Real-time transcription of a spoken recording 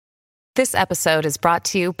This episode is brought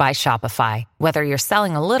to you by Shopify. Whether you're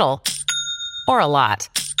selling a little or a lot,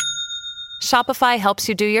 Shopify helps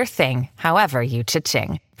you do your thing, however you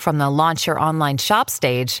cha-ching. From the launch your online shop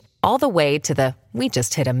stage, all the way to the we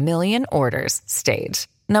just hit 1 million orders stage.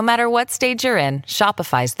 No matter what stage you're in,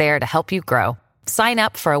 Shopify's there to help you grow. Sign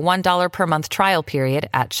up for a $1 per month trial period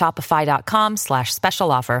at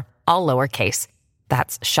shopify.com/special offer, all lowercase.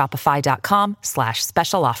 That's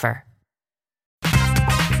shopify.com/special offer.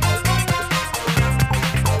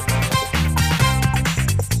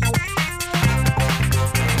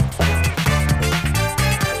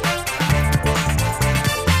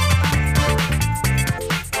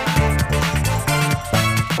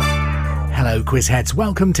 Hello, Quizheads.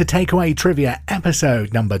 Welcome to Takeaway Trivia,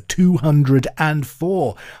 episode number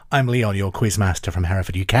 204. I'm Leon, your quizmaster from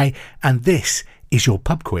Hereford, UK, and this is your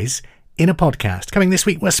pub quiz in a podcast. Coming this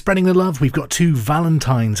week, we're spreading the love. We've got 2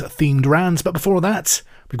 Valentine's-themed rounds, but before that,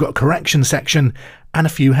 we've got a correction section and a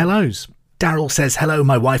few hellos. Daryl says, hello,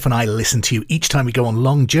 my wife and I listen to you each time we go on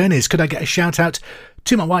long journeys. Could I get a shout out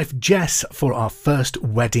to my wife Jess for our first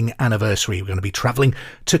wedding anniversary? We're going to be travelling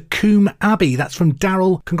to Combe Abbey. That's from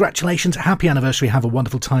Daryl. Congratulations, happy anniversary. Have a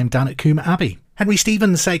wonderful time down at Combe Abbey. Henry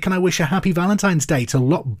Stevens say, can I wish a happy Valentine's Day to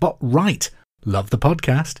Lotbot Right? Love the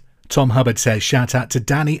podcast. Tom Hubbard says, shout out to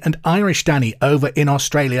Danny and Irish Danny over in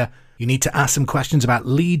Australia. You need to ask some questions about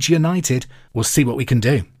Leeds United. We'll see what we can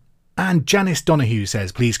do. And Janice Donahue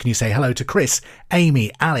says, please can you say hello to Chris, Amy,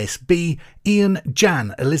 Alice, B, Ian,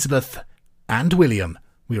 Jan, Elizabeth and William.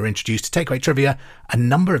 We were introduced to Takeaway Trivia a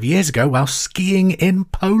number of years ago while skiing in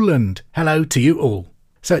Poland. Hello to you all.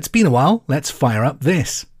 So it's been a while. Let's fire up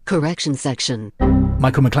this correction section.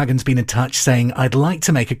 Michael McLagan's been in touch saying, I'd like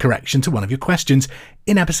to make a correction to one of your questions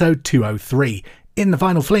in episode 203. In the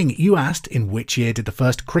final fling, you asked in which year did the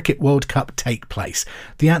first Cricket World Cup take place.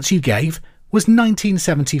 The answer you gave was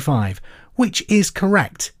 1975, which is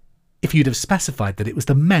correct if you'd have specified that it was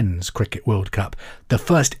the Men's Cricket World Cup. The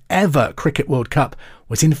first ever Cricket World Cup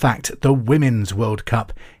was in fact the Women's World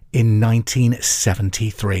Cup in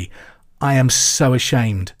 1973. I am so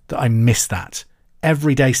ashamed that I missed that.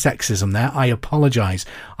 Everyday sexism there. I apologise.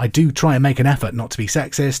 I do try and make an effort not to be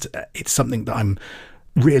sexist. It's something that I'm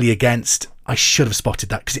really against. I should have spotted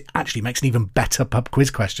that because it actually makes an even better pub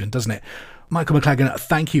quiz question, doesn't it? Michael McLagan,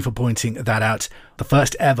 thank you for pointing that out. The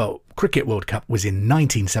first ever Cricket World Cup was in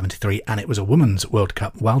 1973 and it was a Women's World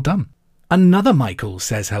Cup. Well done. Another Michael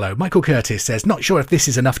says hello. Michael Curtis says, not sure if this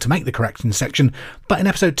is enough to make the correction section, but in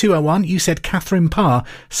episode 201 you said Catherine Parr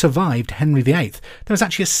survived Henry VIII. There was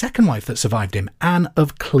actually a second wife that survived him, Anne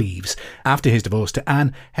of Cleves. After his divorce to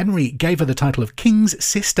Anne, Henry gave her the title of King's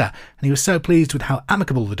Sister, and he was so pleased with how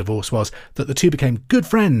amicable the divorce was that the two became good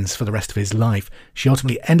friends for the rest of his life. She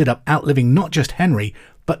ultimately ended up outliving not just Henry,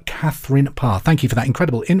 but Catherine Parr. Thank you for that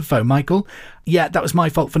incredible info, Michael. Yeah, that was my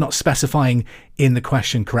fault for not specifying in the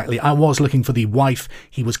question correctly. I was looking for the wife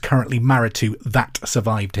he was currently married to that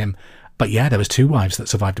survived him. But yeah, there was 2 wives that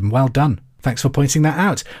survived him. Well done. Thanks for pointing that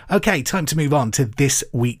out. Okay, time to move on to this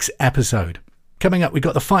week's episode. Coming up, we've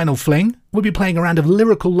got the final fling. We'll be playing a round of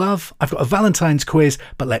lyrical love. I've got a Valentine's quiz,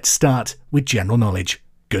 but let's start with general knowledge.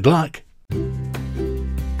 Good luck.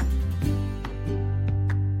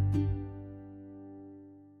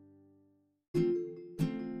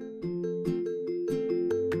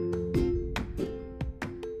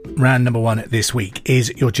 Round number 1 this week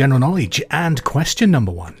is your general knowledge, and question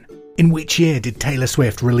number 1. In which year did Taylor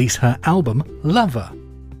Swift release her album Lover?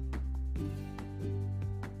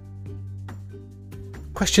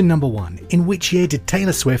 Question number 1. In which year did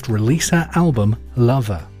Taylor Swift release her album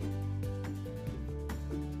Lover?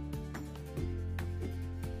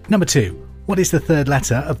 Number 2. What is the third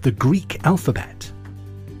letter of the Greek alphabet?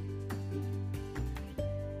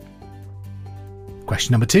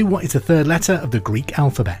 Question number 2. What is the third letter of the Greek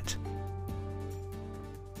alphabet?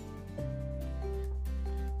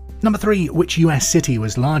 Number 3. Which US city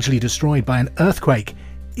was largely destroyed by an earthquake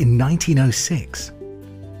in 1906?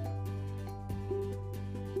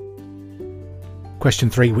 Question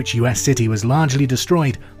 3. Which US city was largely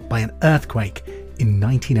destroyed by an earthquake in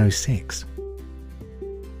 1906?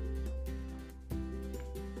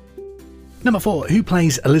 Number 4. Who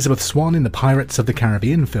plays Elizabeth Swann in the Pirates of the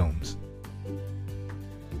Caribbean films?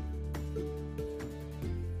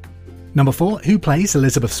 Number 4. Who plays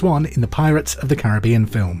Elizabeth Swann in the Pirates of the Caribbean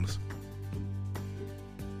films?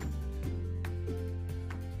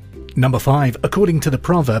 Number 5. According to the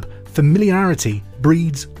proverb, familiarity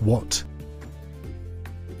breeds what?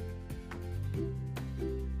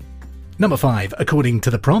 Number 5. According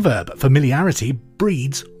to the proverb, familiarity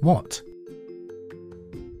breeds what?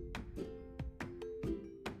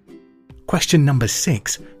 Question number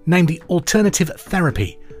 6. Name the alternative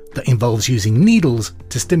therapy that involves using needles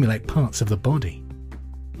to stimulate parts of the body.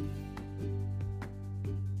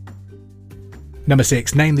 Number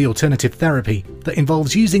 6. Name the alternative therapy that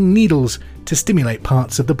involves using needles to stimulate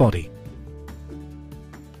parts of the body.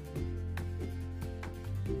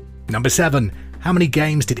 Number 7. How many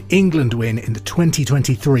games did England win in the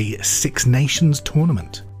 2023 Six Nations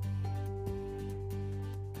tournament?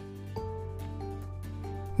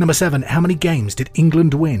 Number 7. How many games did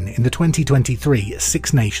England win in the 2023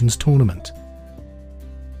 Six Nations tournament?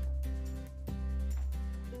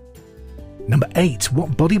 Number 8.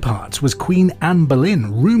 What body parts was Queen Anne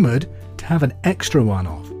Boleyn rumoured to have an extra one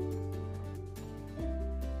of?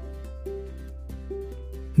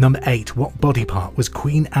 Number 8. What body part was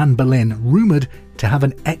Queen Anne Boleyn rumoured to have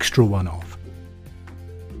an extra one of?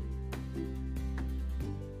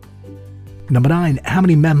 Number 9. How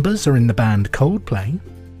many members are in the band Coldplay?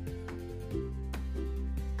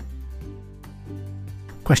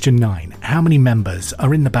 Question 9. How many members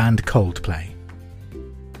are in the band Coldplay?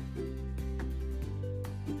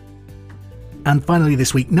 And finally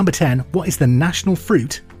this week, number 10. What is the national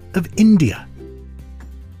fruit of India?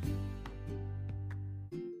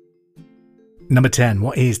 Number 10.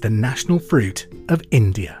 What is the national fruit of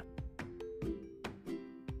India?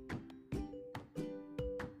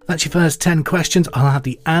 That's your first 10 questions. I'll have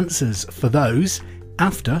the answers for those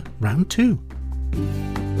after round 2.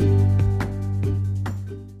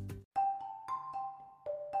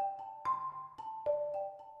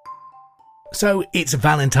 So it's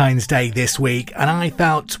Valentine's Day this week, and I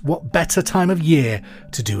thought what better time of year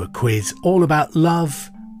to do a quiz all about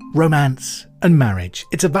love, romance and marriage.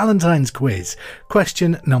 It's a Valentine's quiz.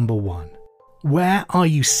 Question number 1. Where are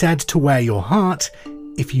you said to wear your heart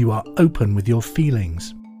if you are open with your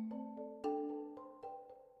feelings?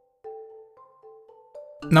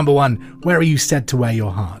 Number 1. Where are you said to wear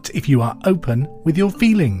your heart if you are open with your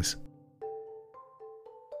feelings?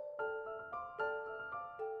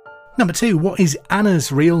 Number 2. What is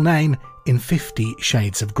Anna's real name in 50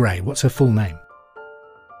 Shades of Grey? What's her full name?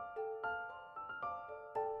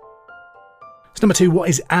 So number 2. What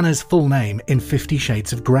is Anna's full name in 50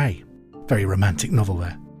 Shades of Grey? Very romantic novel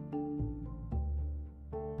there.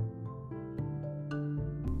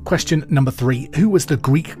 Question number 3. Who was the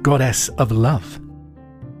Greek goddess of love?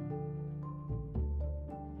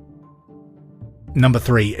 Number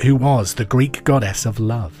 3. Who was the Greek goddess of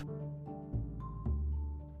love?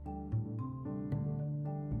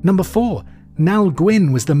 Number 4. Nell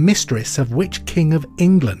Gwyn was the mistress of which King of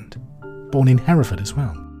England? Born in Hereford as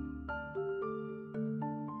well.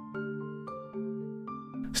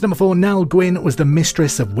 So number 4. Nell Gwyn was the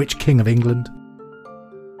mistress of which King of England?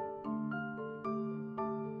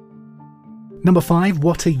 Number 5.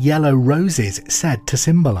 What are yellow roses said to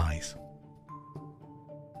symbolise?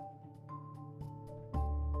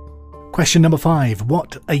 Question number 5.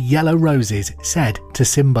 What are yellow roses said to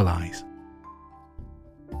symbolise?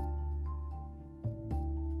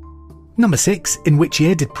 Number 6. In which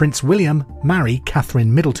year did Prince William marry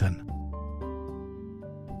Catherine Middleton?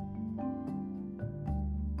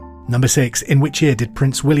 Number 6. In which year did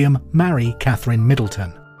Prince William marry Catherine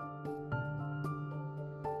Middleton?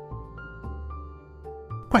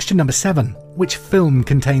 Question number 7. Which film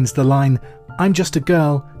contains the line, "I'm just a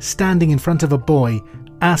girl standing in front of a boy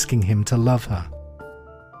asking him to love her"?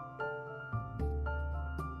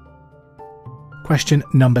 Question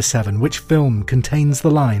number 7. Which film contains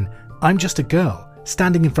the line, "I'm just a girl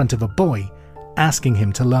standing in front of a boy asking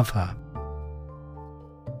him to love her"?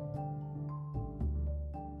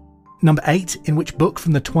 Number 8. In which book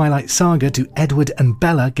from the Twilight Saga do Edward and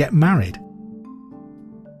Bella get married?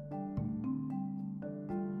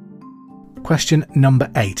 Question number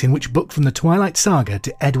 8. In which book from the Twilight Saga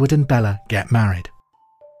do Edward and Bella get married?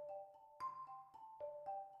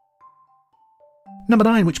 Number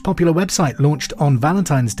 9. Which popular website launched on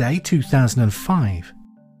Valentine's Day 2005?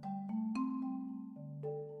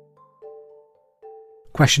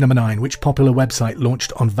 Question number 9. Which popular website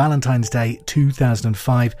launched on Valentine's Day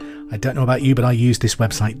 2005? I don't know about you, but I use this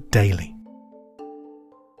website daily.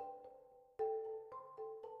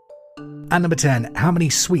 And number 10. How many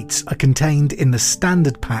sweets are contained in the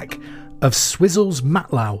standard pack of Swizzles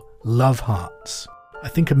Matlow Love Hearts? I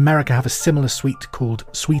think America have a similar sweet called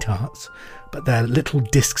Sweethearts, but they're little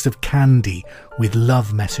discs of candy with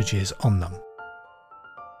love messages on them.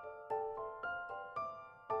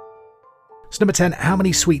 So number 10, how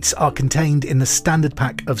many sweets are contained in the standard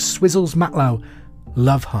pack of Swizzles Matlow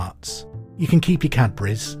Love Hearts? You can keep your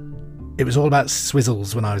Cadbury's. It was all about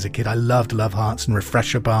Swizzles when I was a kid. I loved Love Hearts and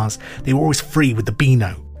Refresher bars. They were always free with the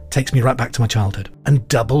Beano. Takes me right back to my childhood. And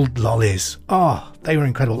doubled lollies. Oh, they were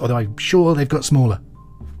incredible, although I'm sure they've got smaller.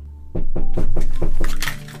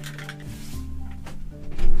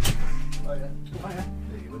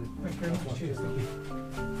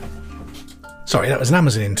 Sorry, that was an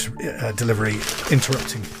Amazon delivery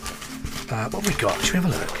interrupting. What have we got? Should we have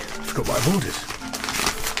a look? I forgot what I've ordered.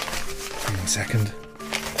 Hang on a second.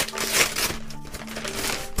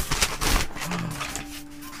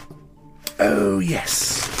 Oh,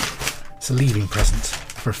 yes. It's a leaving present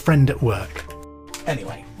for a friend at work.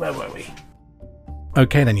 Anyway, where were we?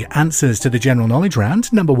 Okay, then your answers to the general knowledge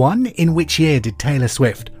round. Number 1, in which year did Taylor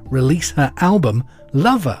Swift release her album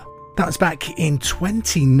Lover? That was back in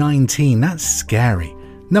 2019. That's scary.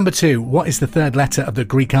 Number 2, what is the third letter of the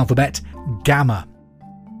Greek alphabet? Gamma.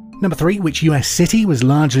 Number 3, which US city was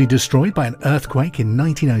largely destroyed by an earthquake in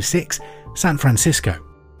 1906? San Francisco.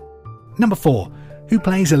 Number 4, who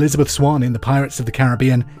plays Elizabeth Swann in The Pirates of the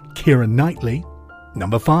Caribbean? Keira Knightley.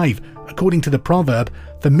 Number 5, according to the proverb,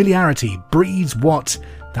 familiarity breeds what?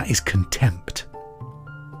 That is contempt.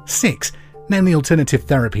 6, name the alternative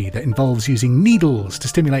therapy that involves using needles to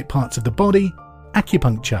stimulate parts of the body.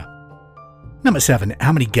 Acupuncture. Number 7,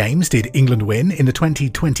 how many games did England win in the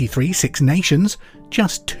 2023 Six Nations?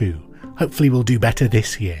 Just 2. Hopefully we'll do better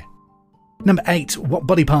this year. Number 8, what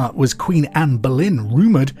body part was Queen Anne Boleyn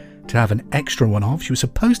rumoured to have an extra one of? She was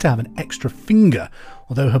supposed to have an extra finger,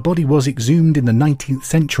 although her body was exhumed in the 19th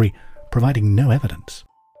century, providing no evidence.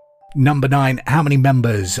 Number 9, how many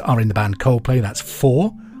members are in the band Coldplay? That's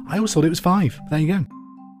 4. I always thought it was 5. There you go.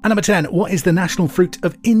 And number 10, what is the national fruit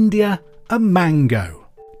of India? A mango.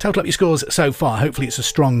 Total up your scores so far. Hopefully it's a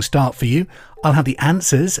strong start for you. I'll have the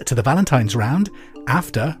answers to the Valentine's round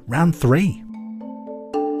after round 3.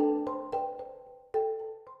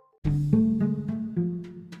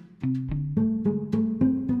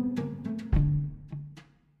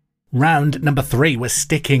 Round number 3, we're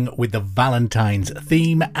sticking with the Valentine's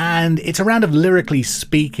theme, and it's a round of lyrically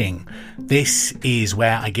speaking. This is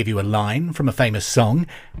where I give you a line from a famous song,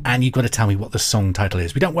 and you've got to tell me what the song title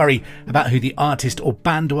is. We don't worry about who the artist or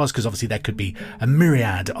band was, because obviously there could be a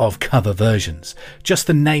myriad of cover versions. Just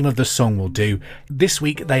the name of the song will do. This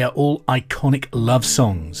week they are all iconic love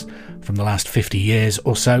songs from the last 50 years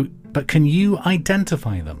or so, but can you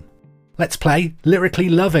identify them? Let's play Lyrically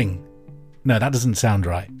Loving. No, that doesn't sound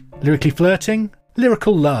right. Lyrically Flirting?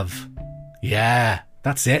 Lyrical Love. Yeah,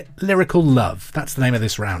 that's it. Lyrical Love. That's the name of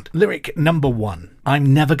this round. Lyric number 1.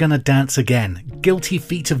 I'm never gonna dance again. Guilty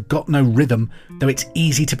feet have got no rhythm, though it's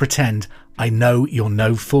easy to pretend. I know you're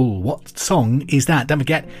no fool. What song is that? Don't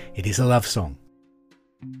forget, it is a love song.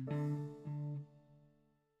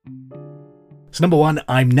 So number 1,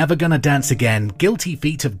 I'm never gonna dance again. Guilty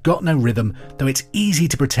feet have got no rhythm, though it's easy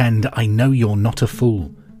to pretend. I know you're not a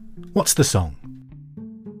fool. What's the song?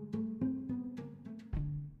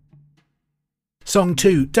 Song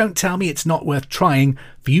 2, don't tell me it's not worth trying,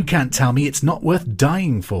 for you can't tell me it's not worth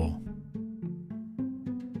dying for.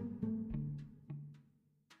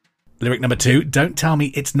 Lyric number 2, don't tell me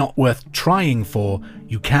it's not worth trying for,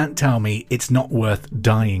 you can't tell me it's not worth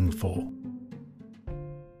dying for.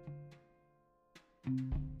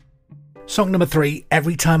 Song number 3,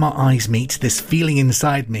 every time our eyes meet, this feeling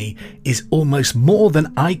inside me is almost more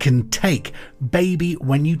than I can take. Baby,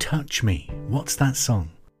 when you touch me. What's that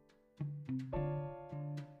song?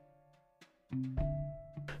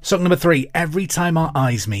 Song number 3, every time our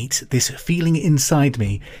eyes meet, this feeling inside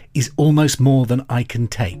me is almost more than I can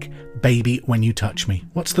take. Baby, when you touch me.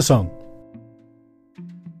 What's the song?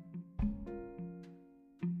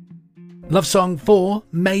 Love song 4,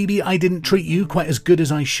 maybe I didn't treat you quite as good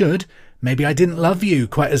as I should. Maybe I didn't love you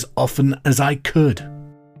quite as often as I could.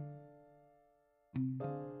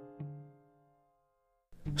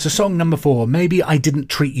 So song number 4, maybe I didn't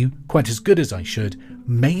treat you quite as good as I should.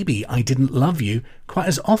 Maybe I didn't love you quite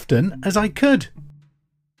as often as I could.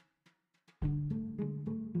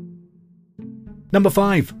 Number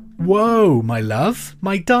 5, whoa, my love,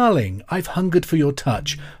 my darling, I've hungered for your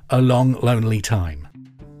touch a long, lonely time.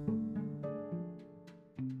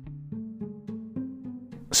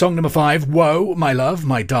 Song number 5, whoa, my love,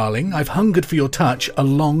 my darling, I've hungered for your touch a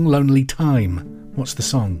long, lonely time. What's the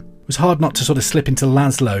song? It was hard not to sort of slip into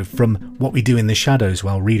Laszlo from What We Do in the Shadows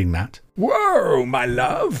while reading that. Whoa, my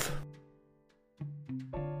love.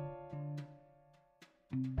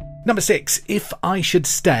 Number 6, if I should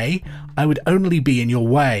stay, I would only be in your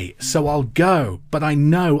way, so I'll go, but I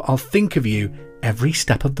know I'll think of you every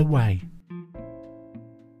step of the way.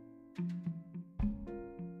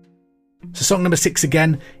 So song number 6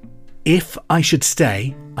 again, if I should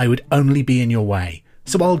stay, I would only be in your way,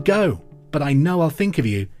 so I'll go, but I know I'll think of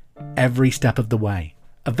you every step of the way.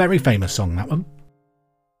 A very famous song, that one.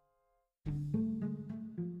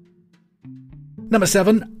 Number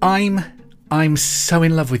 7, I'm so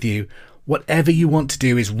in love with you. Whatever you want to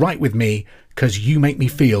do is right with me, 'cause you make me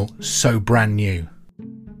feel so brand new.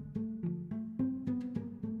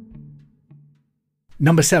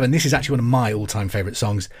 Number 7, this is actually one of my all-time favourite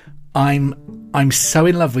songs. I'm so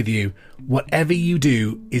in love with you. Whatever you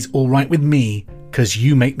do is all right with me, 'cause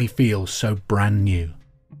you make me feel so brand new.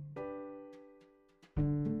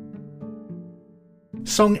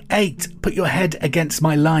 Song 8, Put Your Head Against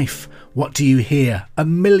My Life. What do you hear? A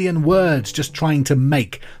million words just trying to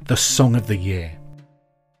make the song of the year.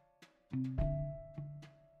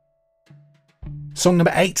 Song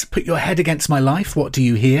number 8, Put Your Head Against My Life. What do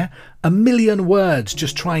you hear? A million words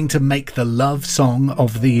just trying to make the love song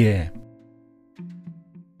of the year.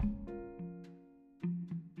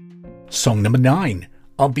 Song number 9,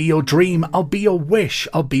 I'll be your dream, I'll be your wish,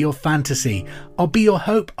 I'll be your fantasy, I'll be your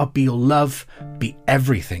hope, I'll be your love, be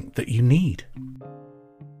everything that you need.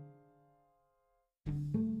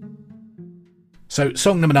 So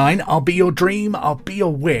song number 9, I'll be your dream, I'll be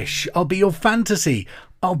your wish, I'll be your fantasy,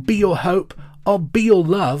 I'll be your hope, I'll be your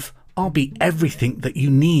love, I'll be everything that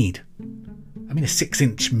you need. I mean, a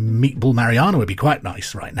 6-inch meatball Mariana would be quite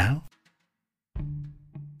nice right now.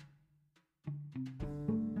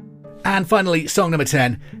 And finally, song number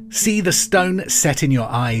 10, see the stone set in your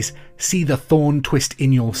eyes, see the thorn twist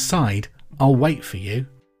in your side, I'll wait for you.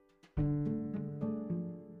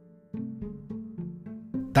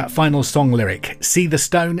 That final song lyric, see the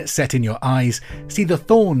stone set in your eyes, see the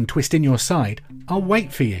thorn twist in your side, I'll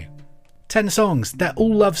wait for you. 10 songs, they're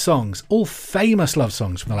all love songs, all famous love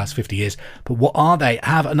songs from the last 50 years. But what are they?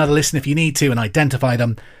 Have another listen if you need to and identify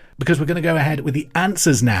them, because we're going to go ahead with the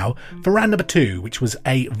answers now for round number 2, which was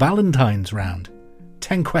a Valentine's round.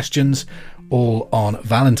 10 questions, all on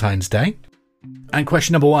Valentine's Day. And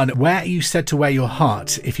question number 1, where are you said to wear your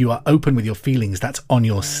heart if you are open with your feelings? That's on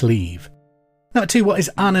your sleeve. Number 2, what is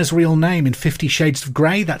Anna's real name in 50 Shades of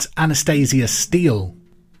Grey? That's Anastasia Steele.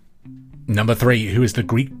 Number 3, who is the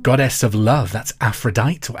Greek goddess of love? That's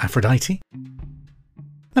Aphrodite or Aphrodite.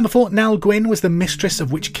 Number 4, Nell Gwyn was the mistress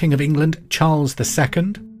of which King of England? Charles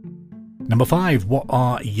II. Number 5, what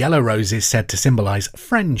are yellow roses said to symbolise?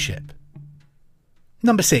 Friendship.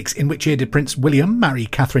 Number 6, in which year did Prince William marry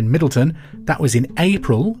Catherine Middleton? That was in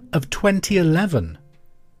April of 2011.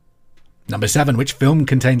 Number 7, which film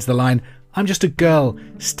contains the line, I'm just a girl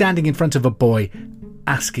standing in front of a boy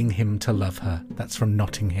asking him to love her? That's from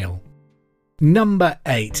Notting Hill. Number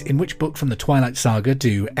 8, in which book from the Twilight Saga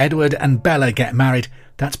do Edward and Bella get married?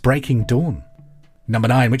 That's Breaking Dawn. Number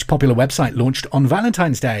 9, which popular website launched on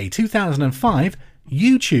Valentine's Day 2005?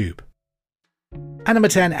 YouTube. And number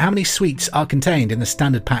 10, how many sweets are contained in the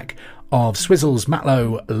standard pack of Swizzles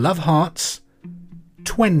Matlow Love Hearts?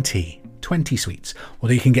 20 sweets.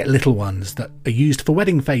 Although you can get little ones that are used for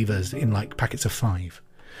wedding favours in like packets of 5.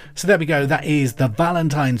 So there we go, that is the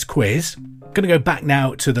Valentine's quiz. Going to go back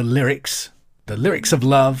now to the lyrics. The lyrics of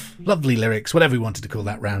love, lovely lyrics, whatever we wanted to call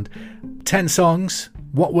that round. 10 songs,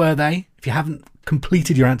 what were they? If you haven't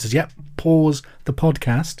completed your answers yet, pause the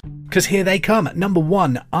podcast, because here they come. Number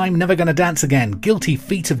 1, I'm Never Gonna Dance Again. Guilty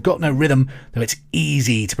Feet Have Got No Rhythm, though it's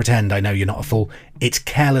easy to pretend I know you're not a fool. It's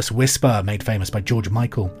Careless Whisper, made famous by George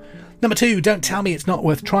Michael. Number 2, Don't Tell Me It's Not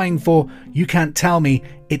Worth Trying For. You Can't Tell Me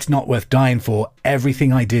It's Not Worth Dying For.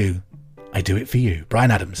 Everything I Do It For You,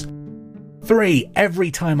 Bryan Adams. 3, Every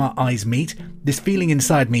Time Our Eyes Meet. This feeling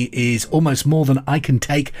inside me is almost more than I can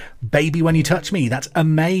take. Baby When You Touch Me. That's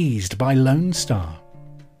Amazed by Lone Star.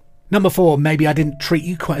 Number 4, Maybe I Didn't Treat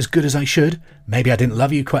You Quite As Good As I Should. Maybe I Didn't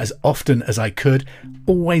Love You Quite As Often As I Could.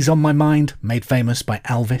 Always On My Mind, made famous by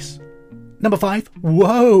Elvis. Number 5,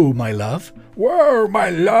 Whoa, My Love. Whoa, my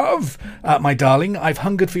love. My darling, I've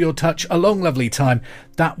hungered for your touch a long, lovely time.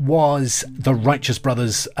 That was the Righteous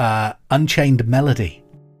Brothers' Unchained Melody.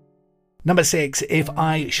 Number 6, If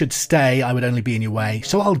I Should Stay, I Would Only Be in Your Way.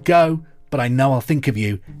 So I'll go, but I know I'll think of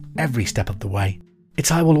you every step of the way.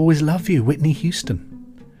 It's I Will Always Love You, Whitney Houston.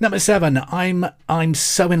 Number 7, I'm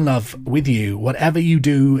so in love with you. Whatever you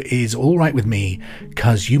do is all right with me,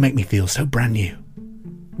 'cause you make me feel so brand new.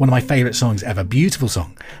 One of my favourite songs ever. Beautiful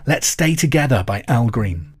song. Let's Stay Together by Al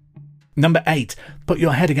Green. Number 8, Put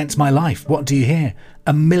Your Head Against My Life. What do you hear?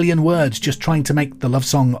 A million words just trying to make the love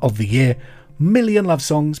song of the year. Million Love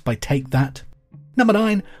Songs by Take That. Number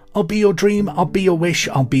 9, I'll be your dream, I'll be your wish,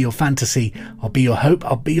 I'll be your fantasy, I'll be your hope,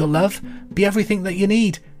 I'll be your love, be everything that you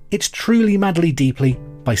need. It's Truly Madly Deeply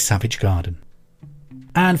by Savage Garden.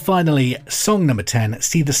 And finally, song number 10,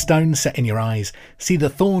 See the Stone Set in Your Eyes, See the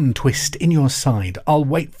Thorn Twist in Your Side, I'll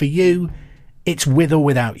Wait for You. It's With or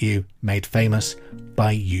Without You, made famous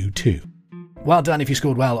by U2. Well done if you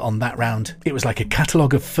scored well on that round. It was like a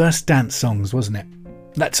catalogue of first dance songs, wasn't it?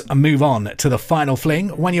 Let's move on to the final fling.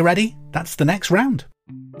 When you're ready, that's the next round.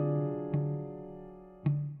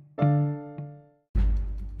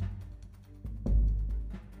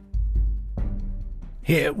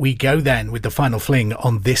 Here we go then with the final fling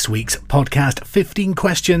on this week's podcast. 15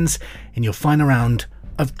 questions in your final round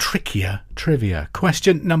of trickier trivia.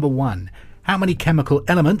 Question number 1. How many chemical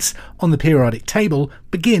elements on the periodic table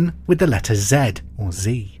begin with the letter Z or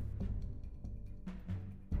Z?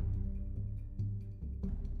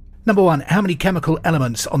 Number 1. How many chemical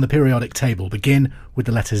elements on the periodic table begin with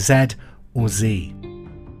the letter Z or Z?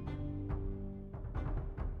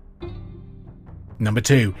 Number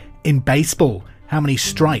 2. In baseball, how many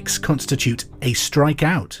strikes constitute a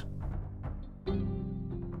strikeout?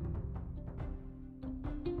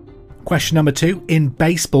 Question number 2. In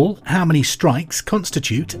baseball, how many strikes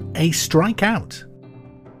constitute a strikeout?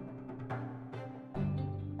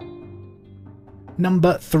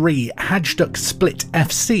 Number 3. Hajduk Split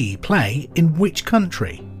FC play in which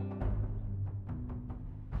country?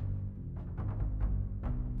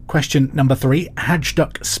 Question number 3.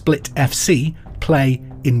 Hajduk Split FC play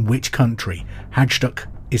in which country? Hajduk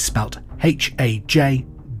is spelt Hajduk.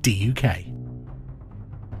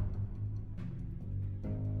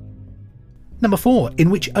 Number 4.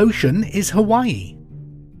 In which ocean is Hawaii?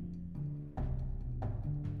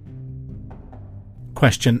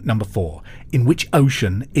 Question number 4. In which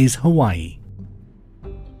ocean is Hawaii?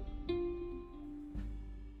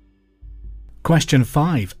 Question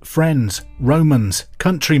 5. Friends, Romans,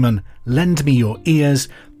 countrymen, lend me your ears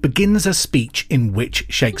begins a speech in which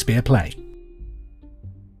Shakespeare play?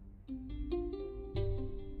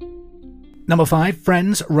 Number 5.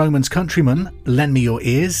 Friends, Romans, countrymen, lend me your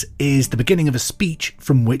ears is the beginning of a speech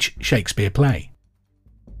from which Shakespeare play?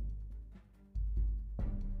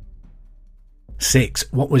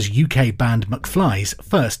 6. What was UK band McFly's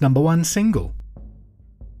first number 1 single?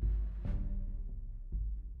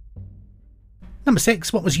 Number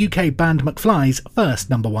 6. What was UK band McFly's first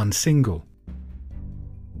number 1 single?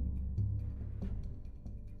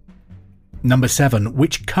 Number 7.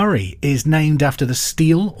 Which curry is named after the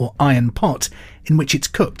steel or iron pot in which it's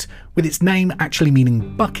cooked, with its name actually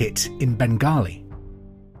meaning bucket in Bengali?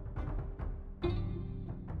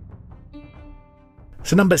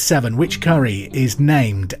 So number 7. Which curry is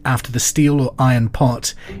named after the steel or iron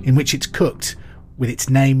pot in which it's cooked, with its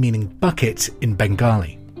name meaning bucket in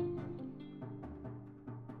Bengali?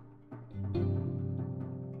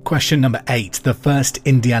 Question number 8. The first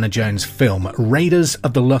Indiana Jones film, Raiders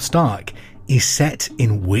of the Lost Ark, is set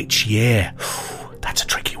in which year? That's a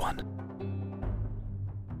tricky one.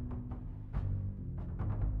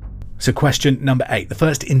 So question number 8. The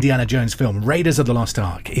first Indiana Jones film, Raiders of the Lost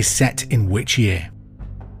Ark, is set in which year?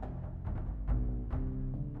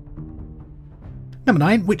 Number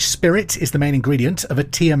 9. Which spirit is the main ingredient of a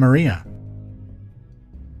Tia Maria?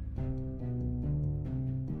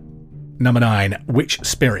 Number 9. Which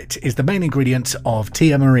spirit is the main ingredient of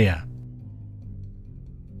Tia Maria?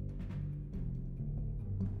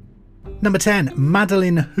 Number 10.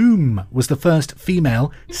 Madeleine Whom was the first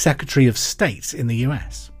female Secretary of State in the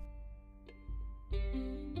US?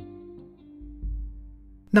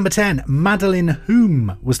 Number 10. Madeleine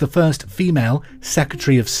Whom was the first female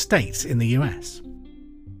Secretary of State in the US?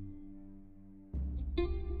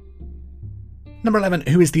 Number 11.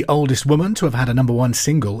 Who is the oldest woman to have had a number 1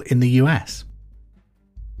 single in the US?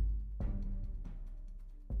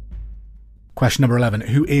 Question number 11.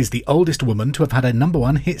 Who is the oldest woman to have had a number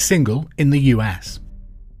 1 hit single in the US?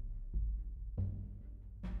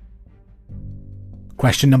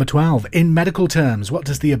 Question number 12. In medical terms, what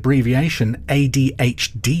does the abbreviation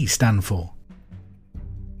ADHD stand for?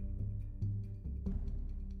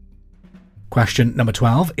 Question number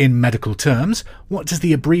 12. In medical terms, what does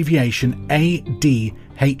the abbreviation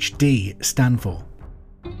ADHD stand for?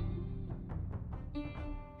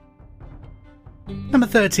 Number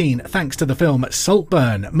 13. Thanks to the film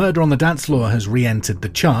Saltburn, Murder on the Dance Floor has re-entered the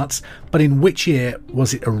charts, but in which year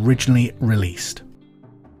was it originally released?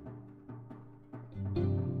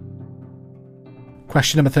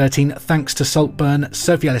 Question number 13. Thanks to Saltburn,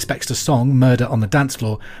 Sophie Ellis-Bextor's song Murder on the Dance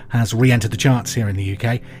Floor has re-entered the charts here in the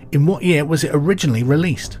UK. In what year was it originally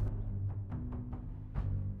released?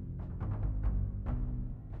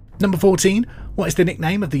 Number 14. What is the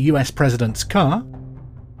nickname of the US President's car?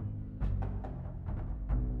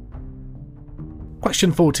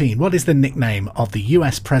 Question 14. What is the nickname of the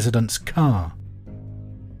US President's car?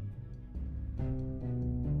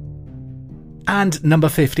 And number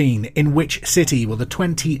 15. In which city will the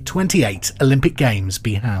 2028 Olympic Games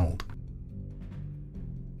be held?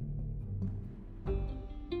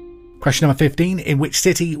 Question number 15. In which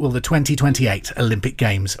city will the 2028 Olympic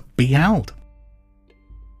Games be held?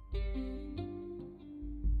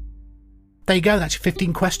 There you go, that's your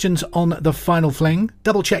 15 questions on the Final Fling.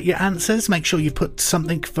 Double check your answers, make sure you put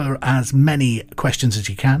something for as many questions as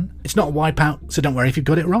you can. It's not a wipeout, so don't worry if you've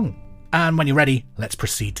got it wrong. And when you're ready, let's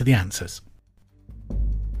proceed to the answers.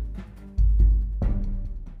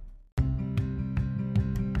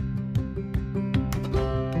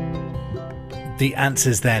 The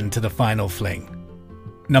answers then to the Final Fling.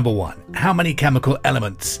 Number 1. How many chemical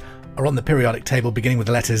elements are on the periodic table beginning with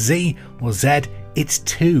the letter Z or Z? It's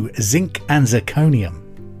 2, zinc and zirconium.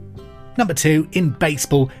 Number 2. In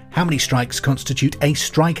baseball, how many strikes constitute a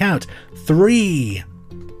strikeout? 3.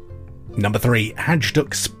 Number 3.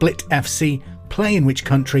 Hajduk Split FC play in which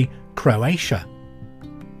country? Croatia.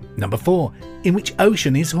 Number 4. In which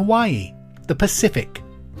ocean is Hawaii? The Pacific.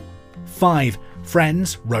 5.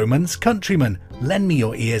 Friends, Romans, countrymen, lend me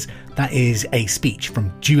your ears. That is a speech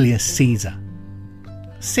from Julius Caesar.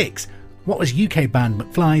 6. What was UK band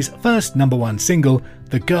McFly's first number 1 single,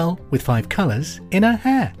 The Girl with 5 Colours in Her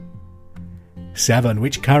Hair? 7.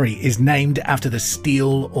 Which curry is named after the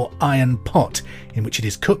steel or iron pot in which it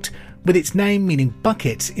is cooked, with its name meaning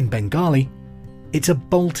bucket in Bengali? It's a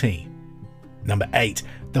balti. Number 8.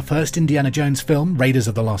 The first Indiana Jones film, Raiders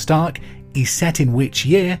of the Lost Ark, is set in which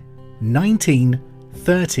year?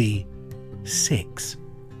 1936.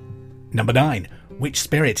 Number 9. Which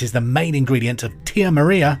spirit is the main ingredient of Tia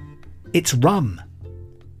Maria? It's rum.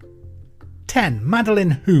 10.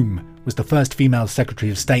 Madeleine whom was the first female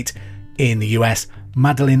Secretary of State in the US?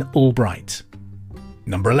 Madeleine Albright.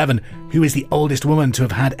 Number 11. Who is the oldest woman to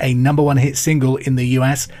have had a number 1 hit single in the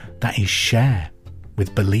US? That is Cher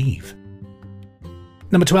with Believe.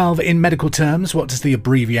 Number 12. In medical terms, what does the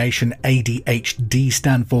abbreviation ADHD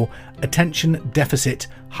stand for? Attention Deficit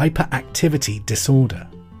Hyperactivity Disorder.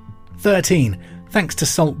 13. Thanks to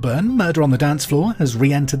Saltburn, Murder on the Dance Floor has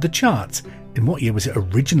re-entered the charts. In what year was it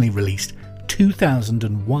originally released?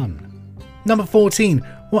 2001. Number 14.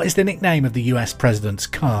 What is the nickname of the US President's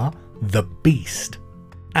car? The Beast.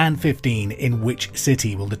 And 15. In which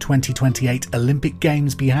city will the 2028 Olympic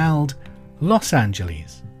Games be held? Los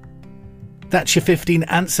Angeles. That's your 15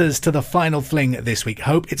 answers to the Final Fling this week.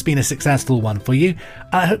 Hope it's been a successful one for you.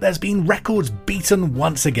 I hope there's been records beaten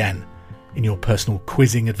once again in your personal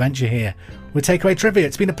quizzing adventure here with Takeaway Trivia.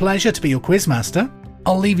 It's been a pleasure to be your quizmaster.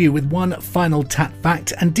 I'll leave you with one final tat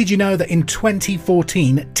fact. And did you know that in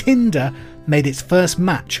 2014, Tinder made its first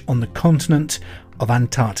match on the continent of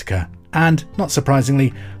Antarctica? And, not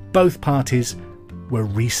surprisingly, both parties were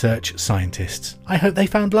research scientists. I hope they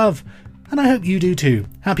found love. And I hope you do too.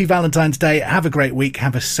 Happy Valentine's Day, have a great week,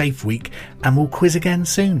 have a safe week, and we'll quiz again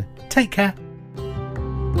soon. Take care.